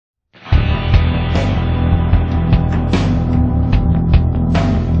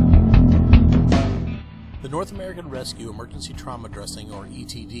North American Rescue Emergency Trauma Dressing, or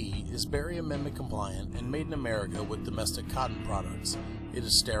ETD, is Berry Amendment compliant and made in America with domestic cotton products. It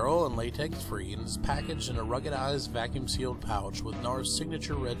is sterile and latex free and is packaged in a ruggedized vacuum sealed pouch with NAR's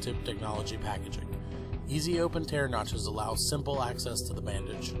signature red tip technology packaging. Easy open tear notches allow simple access to the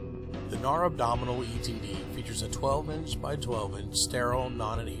bandage. The NAR Abdominal ETD features a 12-inch by 12-inch sterile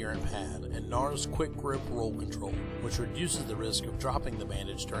non-adherent pad and NAR's quick grip roll control, which reduces the risk of dropping the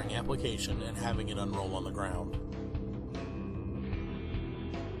bandage during application and having it unroll on the ground.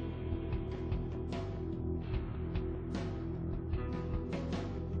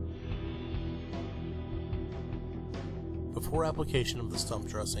 Before application of the stump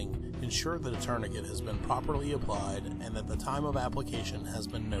dressing, ensure that a tourniquet has been properly applied and that the time of application has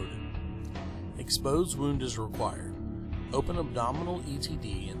been noted. Exposed wound is required. Open abdominal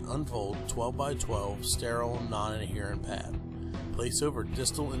ETD and unfold 12 by 12 sterile non-adherent pad. Place over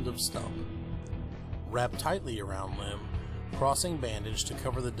distal end of stump. Wrap tightly around limb, crossing bandage to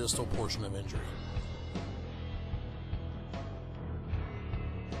cover the distal portion of injury.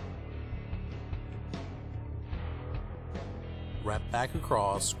 Wrap back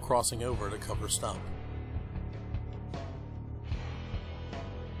across, crossing over to cover stump.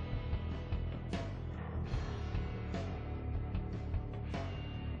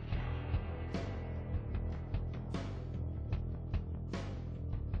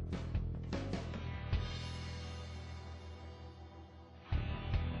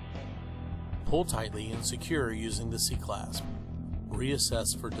 Pull tightly and secure using the C-clasp.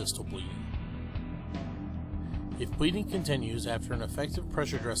 Reassess for distal bleeding. If bleeding continues after an effective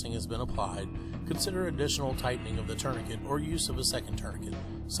pressure dressing has been applied, consider additional tightening of the tourniquet or use of a second tourniquet,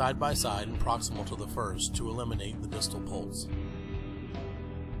 side by side and proximal to the first, to eliminate the distal pulse.